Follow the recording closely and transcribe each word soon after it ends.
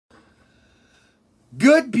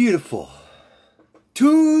Good, beautiful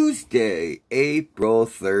Tuesday, April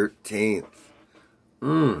 13th.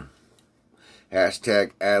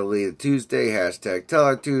 Hashtag Adelaide Tuesday, hashtag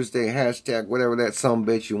Teller Tuesday, hashtag whatever that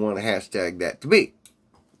sumbitch you want to hashtag that to be.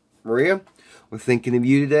 Maria, we're thinking of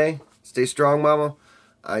you today. Stay strong, mama.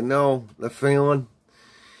 I know the feeling.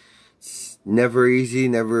 It's never easy,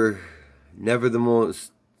 never the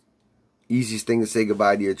most easiest thing to say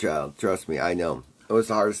goodbye to your child. Trust me, I know. It was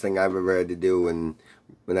the hardest thing I've ever had to do when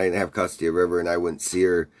I didn't have custody of River and I wouldn't see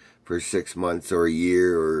her for 6 months or a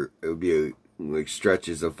year, or it would be like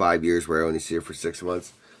stretches of 5 years where I only see her for 6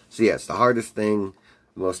 months. So yes, the hardest thing,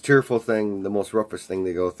 the most tearful thing, the most roughest thing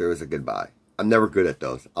to go through is a goodbye. I'm never good at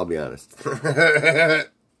those, I'll be honest.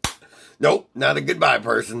 Nope, not a goodbye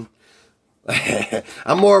person.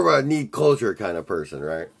 I'm more of a need closure kind of person,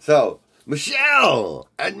 right? So, Michelle,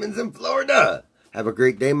 Edmonds in Florida. Have a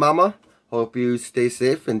great day, mama. Hope you stay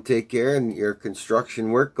safe and take care and your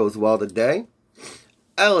construction work goes well today.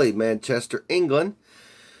 Ellie, Manchester, England.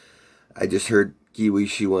 I just heard Kiwi,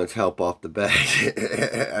 she wants help off the bed.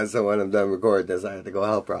 And so when I'm done recording this, I have to go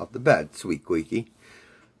help her off the bed. Sweet Queeky.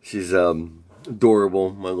 She's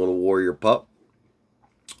adorable, my little warrior pup.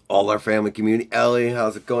 All our family community. Ellie,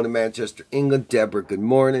 how's it going in Manchester, England? Deborah, good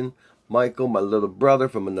morning. Michael, my little brother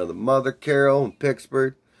from another mother. Carol in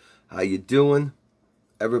Pittsburgh. How you doing?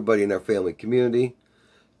 Everybody in our family community.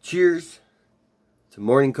 Cheers to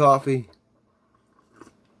morning coffee.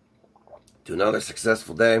 To another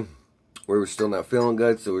successful day. We're still not feeling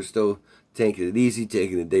good, so we're still taking it easy,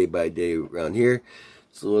 taking it day by day around here.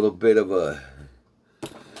 It's a little bit of a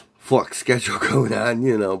flux schedule going on,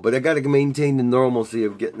 you know, but I got to maintain the normalcy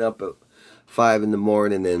of getting up at 5 in the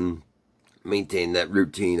morning and maintain that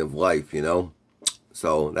routine of life, you know.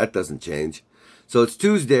 So that doesn't change. So it's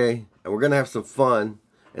Tuesday, and we're going to have some fun,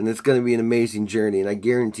 and it's going to be an amazing journey, and I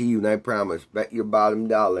guarantee you, and I promise, bet your bottom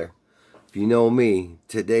dollar, if you know me,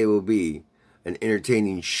 today will be an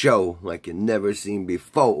entertaining show like you've never seen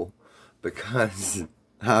before, because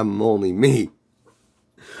I'm only me.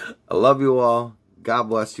 I love you all. God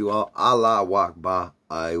bless you all. Allah Akbar.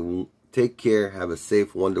 Take care. Have a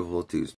safe, wonderful Tuesday.